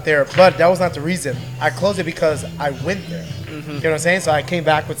business out there, but that was not the reason. I closed it because I went there. You know what I'm saying? So I came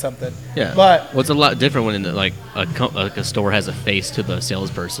back with something. Yeah. But what's a lot different when like a store has a face to the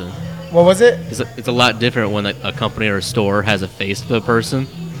salesperson. what was it? It's a lot different when a company or a store has a face to the person.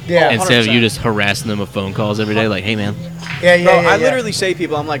 Yeah. Instead of 100%. you just harassing them with phone calls every day, like, hey man, Yeah. Bro, I literally say to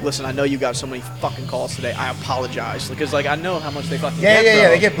people, I'm like, listen, I know you got so many fucking calls today. I apologize. Because, like, I know how much they fucking Yeah, get, bro.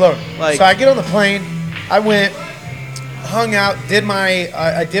 they get blown. Like- So I get on the plane, I went, hung out, did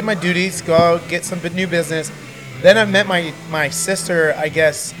I did my duties, go out, get some new business. Then I met my sister, I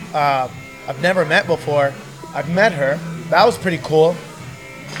guess, I've never met before. I've met her. That was pretty cool.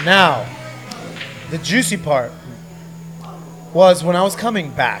 Now, the juicy part was when I was coming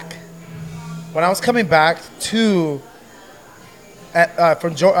back. When I was coming back from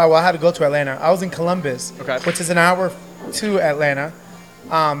Georgia, well, I had to go to Atlanta. I was in Columbus, Okay. which is an hour to Atlanta.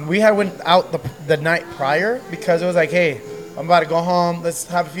 We had went out the night prior because it was like, hey, I'm about to go home. Let's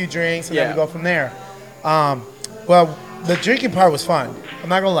have a few drinks and then Yeah. we go from there. Well, the drinking part was fun. I'm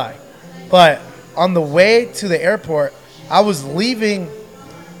not gonna lie, but on the way to the airport, I was leaving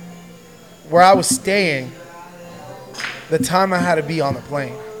where I was staying. The time I had to be on the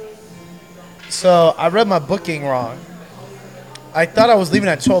plane. So I read my booking wrong. I thought I was leaving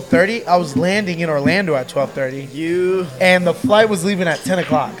at 12:30. I was landing in Orlando at 12:30. And the flight was leaving at 10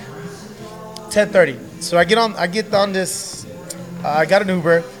 o'clock. 10:30. So I get on this. I got an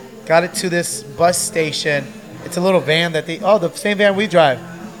Uber, got it to this bus station. It's a little van that the same van we drive.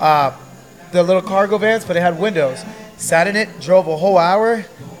 The little cargo vans, but it had windows. Sat in it, drove a whole hour,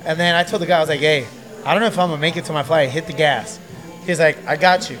 and then I told the guy, I was like, hey, I don't know if I'm gonna make it to my flight. Hit the gas. He's like, I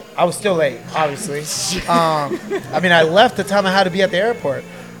got you. I was still late, obviously. I left the time I had to be at the airport.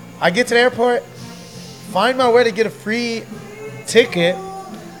 I get to the airport, find my way to get a free ticket,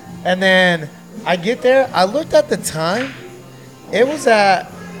 and then I get there. I looked at the time. It was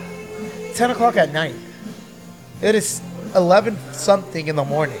at 10 o'clock at night. It is 11 something in the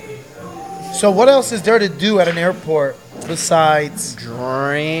morning. So what else is there to do at an airport besides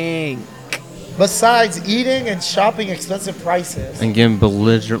drink? Besides eating and shopping expensive prices. And getting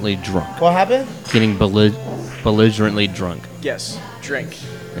belligerently drunk. What happened? Getting belligerently drunk. Yes, drink.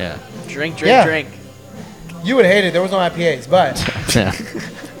 Yeah. Drink. You would hate it. There was no IPAs, but. Yeah.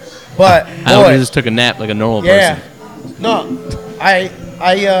 But. I don't just took a nap like a normal person. No,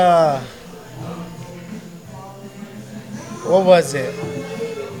 what was it?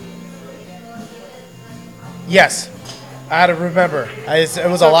 Yes, I had to remember. It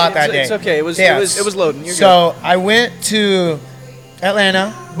was a lot that day. It's okay. It was loading. You're good. I went to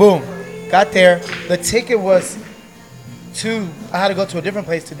Atlanta. Boom, got there. The ticket was I had to go to a different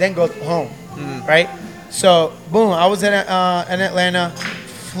place to then go home. Right. So boom, I was in Atlanta.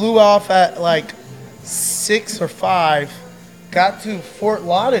 Flew off at like 6 or 5. Got to Fort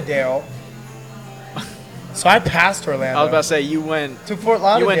Lauderdale. So I passed Orlando. I was about to say, you went to Fort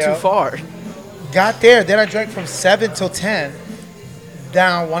Lauderdale. You went too far. Got there. Then I drank from 7 till 10.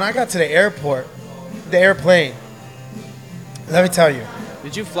 Now, when I got to the airport, the airplane, let me tell you.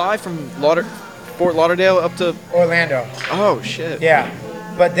 Did you fly from Fort Lauderdale up to Orlando? Oh, shit. Yeah.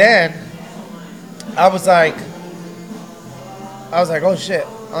 But then I was like, oh, shit.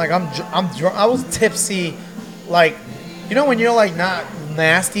 I'm drunk. I was tipsy. Like, you know when you're like not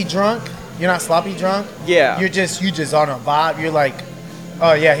nasty drunk? You're not sloppy drunk? Yeah. You just on a vibe. You're like,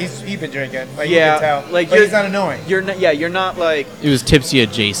 oh yeah, he's been drinking. Like, yeah. You can tell. Like, but he's not annoying. You're not like. It was tipsy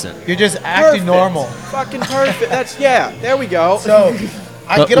adjacent. You're just acting normal. Fucking perfect. There we go. So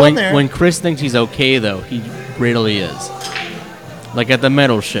I get on there. When Chris thinks he's okay though, he really is. Like at the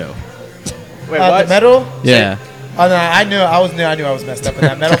metal show. Wait, what? The metal? Yeah. Oh no, I knew I was messed up in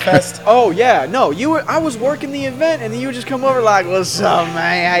that metal fest. Oh yeah, no, I was working the event and then you would just come over like, "What's up,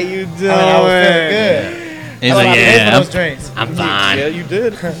 man? How you doing?" I was feeling good. He's like, "Yeah, I'm fine." Yeah, you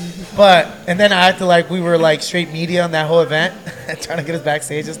did. And then I had to we were like straight media on that whole event, trying to get us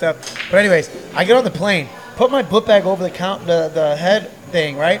backstage and stuff. But anyways, I get on the plane, put my book bag over the head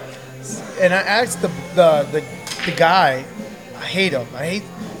thing, right? And I asked the guy, I hate him.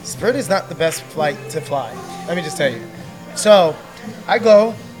 Spirit is not the best flight to fly. Let me just tell you. So I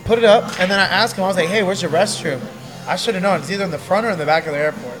go, put it up, and then I ask him, I was like, hey, where's your restroom? I should have known. It's either in the front or in the back of the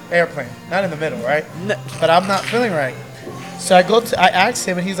airplane. Not in the middle, right? No. But I'm not feeling right. So I asked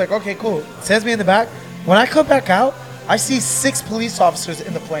him, and he's like, okay, cool. Sends me in the back. When I come back out, I see 6 police officers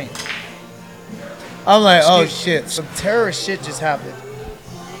in the plane. I'm like, oh, shit. Some terrorist shit just happened.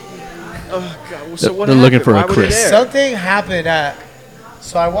 Oh, God. So what They're happened? looking for Why a were Chris. they there? Something happened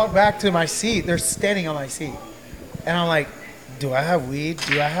so I walk back to my seat. They're standing on my seat. And I'm like, do I have weed?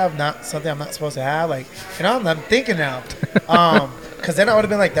 Do I have something I'm not supposed to have? Like, I'm thinking now. Because then I would have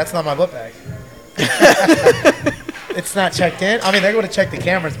been like, that's not my book bag. It's not checked in. I mean, they're going to check the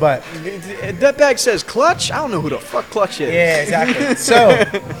cameras, but. That bag says Clutch? I don't know who the fuck Clutch is. Yeah, exactly. So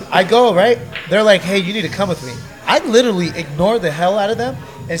I go, right? They're like, hey, you need to come with me. I literally ignored the hell out of them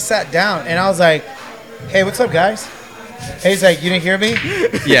and sat down. And I was like, hey, what's up, guys? He's like, you didn't hear me?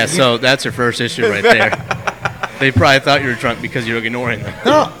 Yeah, so that's your first issue right there. They probably thought you were drunk because you were ignoring them.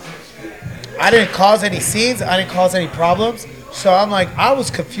 No. I didn't cause any scenes. I didn't cause any problems. So I'm like, I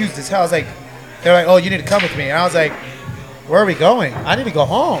was confused as hell. I was like, they're like, oh, you need to come with me. And I was like, where are we going? I need to go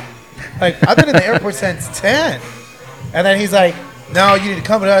home. Like, I've been in the airport since 10. And then he's like, no, you need to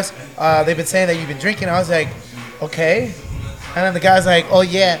come with us. They've been saying that you've been drinking. I was like, okay. And then the guy's like, oh,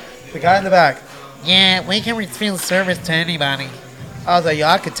 yeah. The guy in the back. Yeah, we can refuse service to anybody. I was like, yo,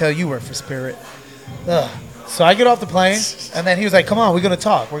 I could tell you work for Spirit. Ugh. So I get off the plane, and then he was like, come on, we're going to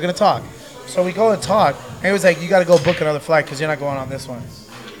talk. We're going to talk. So we go and talk, and he was like, you got to go book another flight because you're not going on this one.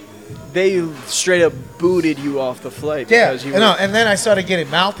 They straight up booted you off the flight. Yeah, and then I started getting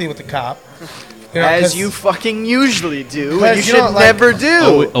mouthy with the cop. As you fucking usually do, and you should never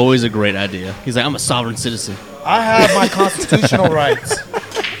do. Always a great idea. He's like, I'm a sovereign citizen. I have my constitutional rights.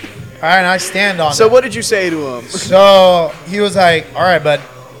 All right, and I stand on So that. what did you say to him? So he was like, all right, bud,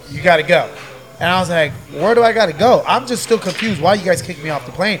 you got to go. And I was like, where do I got to go? I'm just still confused why you guys kicked me off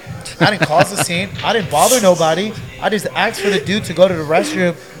the plane. I didn't cause the scene. I didn't bother nobody. I just asked for the dude to go to the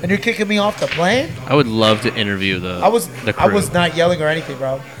restroom, and you're kicking me off the plane? I would love to interview the crew. I was not yelling or anything,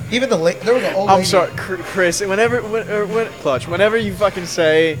 bro. Even there was an old lady. I'm sorry, Chris. Whenever you fucking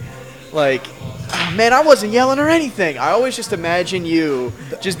say, like, oh, man, I wasn't yelling or anything. I always just imagine you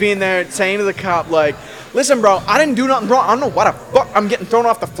just being there saying to the cop, like, listen, bro, I didn't do nothing wrong. I don't know why the fuck I'm getting thrown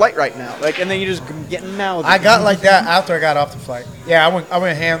off the flight right now. Like, and then you just getting mouthed. I got like that after I got off the flight. Yeah, I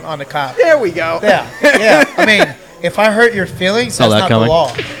went ham on the cop. There we go. Yeah. I mean, if I hurt your feelings, Saw that's that not coming.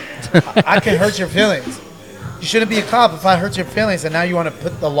 the law. I can hurt your feelings. You shouldn't be a cop if I hurt your feelings, and now you want to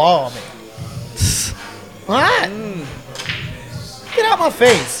put the law on me. What? Get out my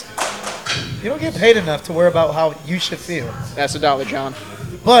face. You don't get paid enough to worry about how you should feel. That's $1, John.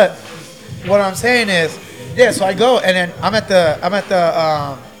 But what I'm saying is, yeah. So I go, and then I'm at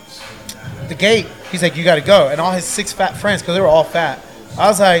the gate. He's like, "You got to go," and all his 6 fat friends, because they were all fat. I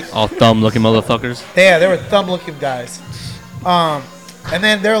was like, All thumb-looking motherfuckers. yeah, they were thumb-looking guys. And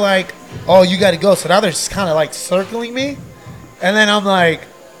then they're like, "Oh, you got to go." So now they're just kind of like circling me, and then I'm like,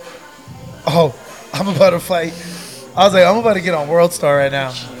 "Oh, I'm about to fight." I was like, "I'm about to get on World Star right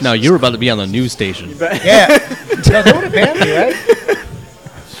now." No, you were about to be on the news station. Yeah, no, they would have banned me, right?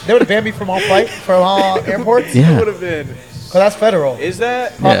 They would have banned me from all airports. Yeah. Would have been. Cause that's federal. Is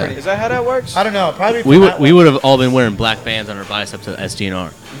that? Yeah. Is that how that works? I don't know. Probably. We would have all been wearing black bands on our biceps at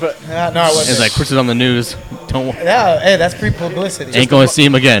SDNR. But No, I wasn't. It's like Chris is on the news. Don't worry. Yeah, hey, that's pre-publicity. Ain't going to see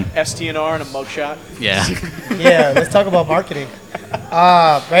him again. STNR and a mugshot. Yeah. Yeah, let's talk about marketing.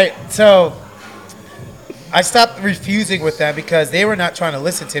 Right. So I stopped refusing with them because they were not trying to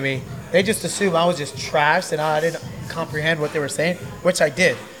listen to me. They just assumed I was just trashed and I didn't comprehend what they were saying, which I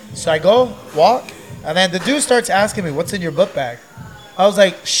did. So I go walk, and then the dude starts asking me, "What's in your book bag?" I was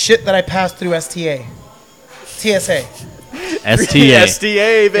like, "Shit that I passed through TSA." STA.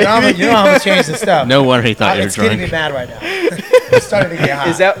 STA, baby. You know how much change the stuff. No wonder he thought you were It's getting drunk. me mad right now. It's starting to get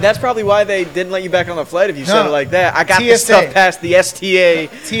hot. That's probably why they didn't let you back on the flight if you said No. it like that. I got this TSA. stuff past the STA.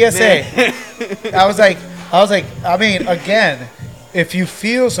 TSA. I was like, I mean, again, if you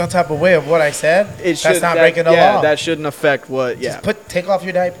feel some type of way of what I said, that's not breaking the law. That shouldn't affect what. Yeah. Just take off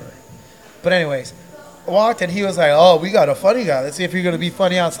your diaper. But anyways, walked and he was like, "Oh, we got a funny guy. Let's see if you're gonna be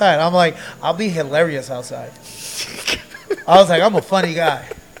funny outside." I'm like, "I'll be hilarious outside." I was like, "I'm a funny guy."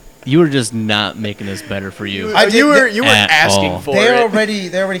 You were just not making this better for you. You were At asking all. for They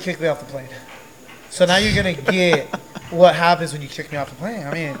it. already kicked me off the plane. So now you're gonna get what happens when you kick me off the plane.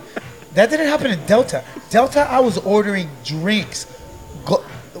 I mean, that didn't happen in Delta. Delta, I was ordering drinks.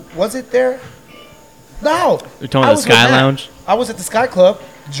 Was it there? No. You're talking I about was the with Sky Matt. Lounge? I was at the Sky Club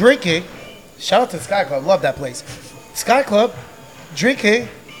drinking. Shout out to the Sky Club. Love that place. Sky Club drinking.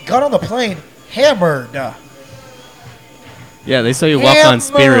 Got on the plane hammered. Yeah, they saw you walk on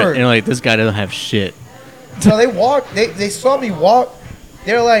Spirit, Hammered. and you're like, this guy doesn't have shit. So they walked. They saw me walk.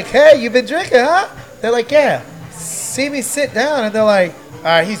 They're like, "Hey, you been drinking, huh?" They're like, "Yeah." See me sit down, and they're like, "All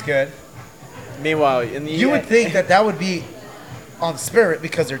right, he's good." Meanwhile, in the You would think that would be on Spirit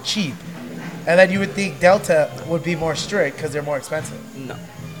because they're cheap, and then you would think Delta would be more strict because they're more expensive. No.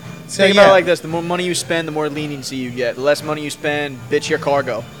 So Think yeah, about it like this: the more money you spend, the more leniency you get. The less money you spend, bitch your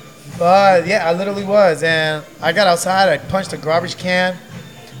cargo. yeah, I literally was, and I got outside. I punched a garbage can.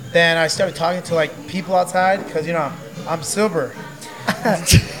 Then I started talking to like people outside because I'm sober.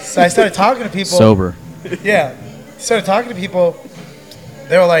 So I started talking to people. Sober. Yeah. Started talking to people.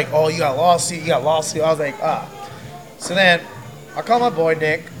 They were like, "Oh, you got lawsuit. You got lawsuit." I was like, "Ah." So then I called my boy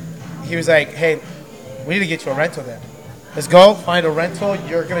Nick. He was like, "Hey, we need to get you a rental then. Let's go find a rental.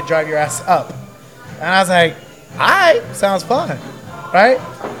 You're gonna drive your ass up." And I was like, "All right, sounds fun, right?"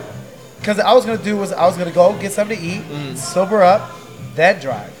 Because I was gonna go get something to eat, sober up, then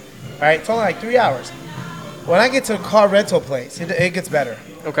drive. Right? It's only like 3 hours. When I get to a car rental place, it gets better.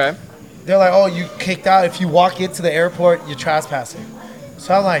 Okay. They're like, "Oh, you kicked out. If you walk into the airport, you're trespassing."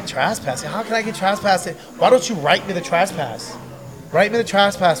 So I'm like, "Trespassing? How can I get trespassing? Why don't you write me the trespass? Write me the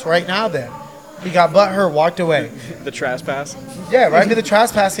trespass right now then." He got butthurt, walked away. The trespass. Yeah, write me the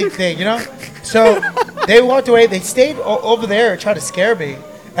trespassing thing, So they walked away. They stayed over there and tried to scare me.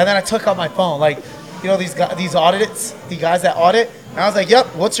 And then I took out my phone. Like, these guys, the guys that audit. And I was like,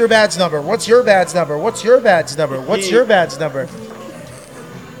 "Yep, what's your badge number? What's your badge number? What's your badge number? What's your badge number?"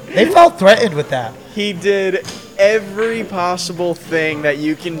 They felt threatened with that. He did every possible thing that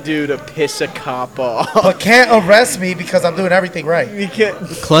you can do to piss a cop off. But can't arrest me because I'm doing everything right. You can't.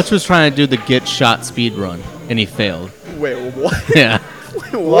 Clutch was trying to do the get shot speed run, and he failed. Wait, what? Yeah.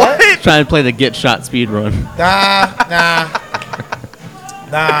 What? Trying to play the get shot speed run. Nah.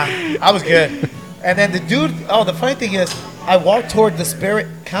 I was good. And then the dude. Oh, the funny thing is, I walked toward the spirit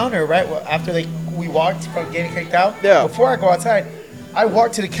counter right after we walked from getting kicked out. Yeah. Before I go outside, I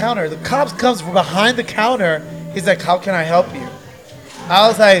walked to the counter. The cops comes from behind the counter. He's like, "How can I help you?" I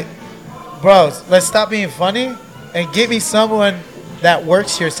was like, "Bros, let's stop being funny and get me someone that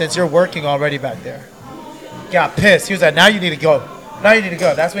works here since you're working already back there." Got pissed. He was like, "Now you need to go. Now you need to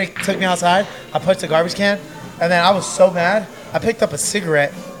go." That's when he took me outside. I punched the garbage can, and then I was so mad. I picked up a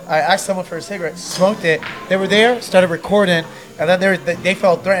cigarette. I asked someone for a cigarette, smoked it. They were there, started recording, and then they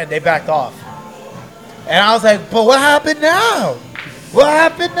felt threatened. They backed off. And I was like, "But what happened now? What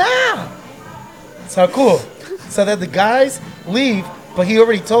happened now?" So cool. So then the guys leave, but he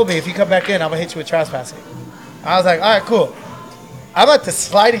already told me if you come back in, I'm going to hit you with trespassing. I was like, all right, cool. I'm at the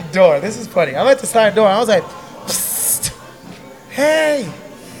sliding door. This is funny. I'm at the sliding door. I was like, "Psst. Hey,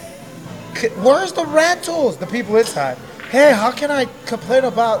 where's the rentals?" The people inside. "Hey, how can I complain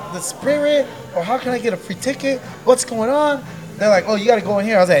about the spirit? Or how can I get a free ticket? What's going on?" They're like, "Oh, you got to go in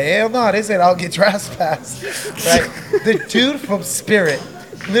here." I was like, "Hell no." They said I'll get trespassed. Right? The dude from Spirit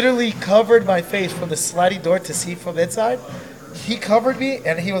literally covered my face from the sliding door to see from inside. He covered me,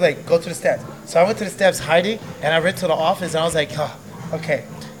 and he was like, "Go to the steps." So I went to the steps hiding, and I ran to the office, and I was like, "Oh, okay."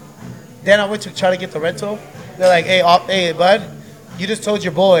 Then I went to try to get the rental. They're like, hey, bud, you just told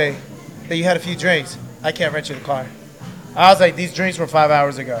your boy that you had a few drinks. I can't rent you the car." I was like, "These drinks were 5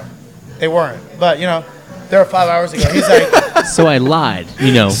 hours ago." They weren't, but, they were 5 hours ago. He's like, So I lied,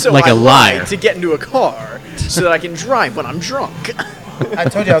 So like I a liar. lied to get into a car so that I can drive when I'm drunk. I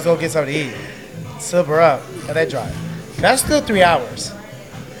told you I was going to get something to eat. Sober up, and then drive. That's still 3 hours.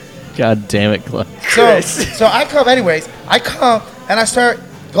 God damn it, Cliff. So I come anyways. I come, and I start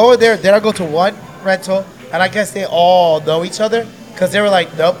going there. Then I go to one rental, and I guess they all know each other because they were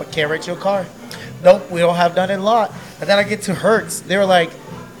like, "Nope, I can't rent you a car. Nope, we don't have none in lot." And then I get to Hertz. They were like,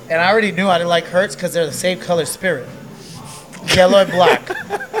 and I already knew I didn't like Hertz because they're the same color Spirit. Yellow and black.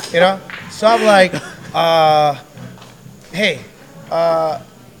 So I'm like, "Hey,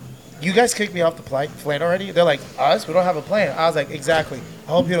 you guys kicked me off the plane already?" They're like, "Us? We don't have a plane." I was like, "Exactly.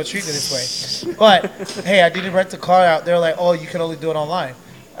 I hope you don't treat me this way." But, hey, I didn't rent the car out. They're like, "Oh, you can only do it online."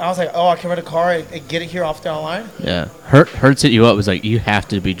 I was like, "Oh, I can rent a car and get it here off there online?" Yeah. Hertz hit you up, was like, you have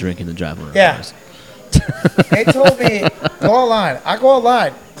to be drinking the drive around. Yeah. They told me, "Go online." I go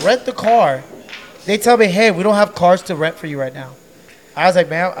online, rent the car. They tell me, "Hey, we don't have cars to rent for you right now." I was like,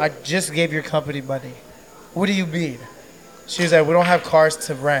 "Ma'am, I just gave your company money. What do you mean?" She was like, "We don't have cars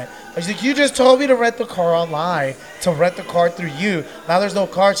to rent." I was like, "You just told me to rent the car online, to rent the car through you. Now there's no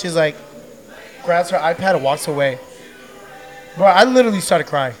car." She's like, grabs her iPad and walks away. Bro, I literally started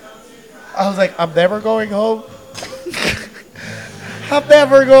crying. I was like, "I'm never going home." I'm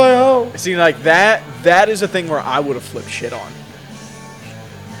never going home. See, like that is a thing where I would have flipped shit on.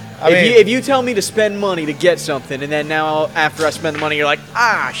 I mean, If you tell me to spend money to get something, and then now after I spend the money, you're like,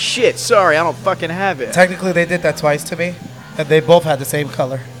 "Ah, shit, sorry, I don't fucking have it." technically they did that twice to me, and they both had the same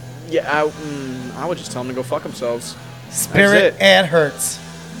color. Yeah, I would just tell them to go fuck themselves. Spirit That's it. and Hertz.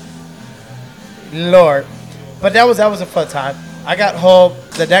 Lord. But that was a fun time. I got home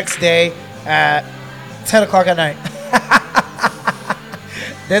the next day at 10 o'clock at night.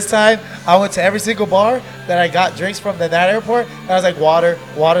 This time, I went to every single bar that I got drinks from at that airport. And I was like, water.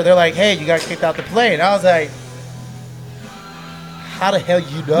 They're like, "Hey, you got kicked out the plane." I was like, "How the hell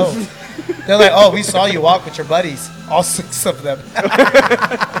you know?" They're like, "Oh, we saw you walk with your buddies. All 6 of them."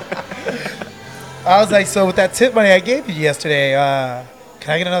 I was like, "So with that tip money I gave you yesterday,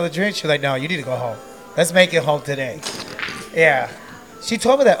 can I get another drink?" She's like, "No, you need to go home. Let's make it home today." Yeah. She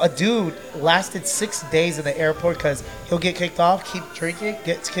told me that a dude lasted 6 days in the airport because he'll get kicked off, keep drinking,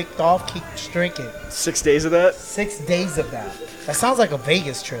 gets kicked off, keeps drinking. 6 days of that. 6 days of that. That sounds like a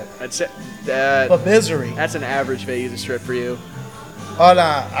Vegas trip. That's it. That. But misery. That's an average Vegas trip for you. Oh,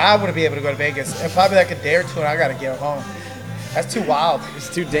 nah. I wouldn't be able to go to Vegas. And probably like a day or two and I got to get home. That's too wild.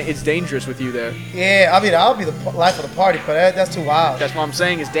 It's dangerous with you there. Yeah, I mean, I'll be the life of the party, but that's too wild. That's what I'm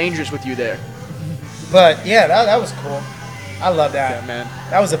saying. It's dangerous with you there. But, yeah, that was cool. I love that. Yeah, man.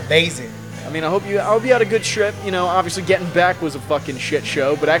 That was amazing. I mean, I hope you had a good trip. Obviously getting back was a fucking shit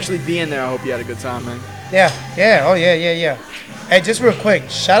show, but actually being there, I hope you had a good time, man. Yeah. Oh, yeah. Hey, just real quick,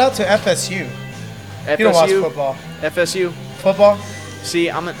 shout out to FSU. FSU. You don't watch football. FSU. Football? See,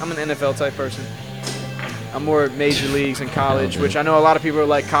 I'm an NFL type person. I'm more major leagues and college, which I know a lot of people are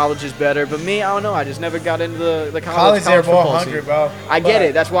like college is better, but me, I don't know. I just never got into the college They're more football hungry, scene. bro. I get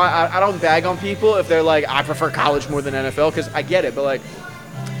it. That's why I don't bag on people if they're like, I prefer college more than NFL, because I get it. But like,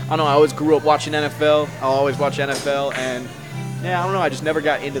 I don't know. I always grew up watching NFL. I'll always watch NFL, and Yeah, I don't know. I just never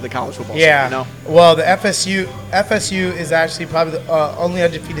got into the college football. Yeah. Scene, you know? Well, the FSU is actually probably the only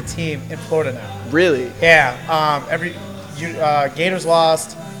undefeated team in Florida now. Really? Yeah. Gators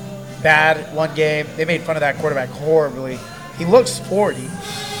lost bad one game. They made fun of that quarterback horribly. He looks 40.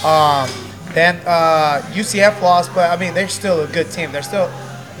 Then UCF lost, but I mean they're still a good team.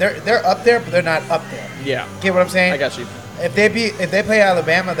 They're up there, but they're not up there. Yeah. Get what I'm saying? I got you. If they play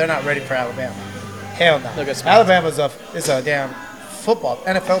Alabama, they're not ready for Alabama. Hell no. They'll get smacked. Alabama's a damn football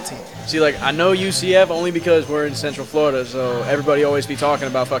NFL team. See, like, I know UCF only because we're in Central Florida, so everybody always be talking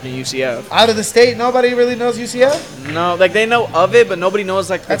about fucking UCF. Out of the state, nobody really knows UCF? No, like, they know of it, but nobody knows,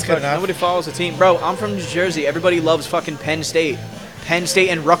 like, That's good enough. nobody follows the team. Bro, I'm from New Jersey. Everybody loves fucking Penn State. Penn State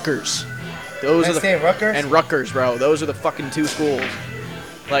and Rutgers. Those Penn are the State and Rutgers? And Rutgers, bro. Those are the fucking two schools.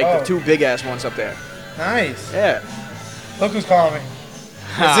 Like, the two big-ass ones up there. Nice. Yeah. Look who's calling me.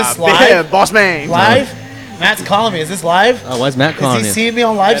 Is this Yeah, live? boss man. Live? Matt's calling me. Is this live? Oh, why's Matt calling Is he you? seeing me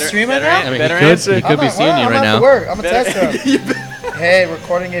on live Better- stream right better now? I mean, Better he could, answer. he could be I'm seeing you right I'm now. at work. I'm going to text him. Hey,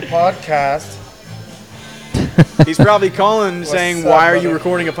 recording a podcast. He's probably calling saying, up, why are you brother?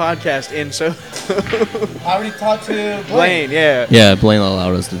 recording a podcast in so... I already talked to Blaine. Blaine, yeah. Yeah, Blaine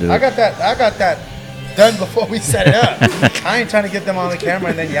allowed us to do I it. got that done before we set it up. I ain't trying to get them on the camera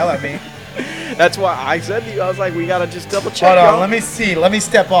and then yell at me. That's why I said to you, I was like, we got to just double check. Hold on, y'all. let me see. Let me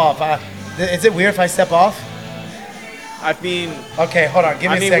step off. Is it weird if I step off? I mean, Okay, hold on.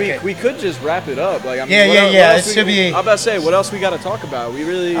 Give me a second. we could just wrap it up. Like, I mean, Yeah, what yeah, el- yeah, what it else we- should be- I'm about to say, what else we got to talk about? We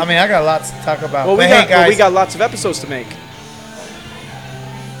really. I mean, I got lots to talk about. well, but we got, hey, guys. we got lots of episodes to make.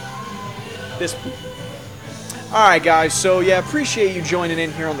 This. All right, guys. So yeah, appreciate you joining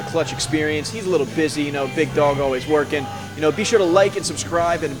in here on the Clutch Experience. He's a little busy, you know. Big dog always working. You know, be sure to like and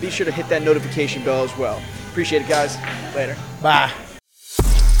subscribe, and be sure to hit that notification bell as well. Appreciate it, guys. Later. Bye.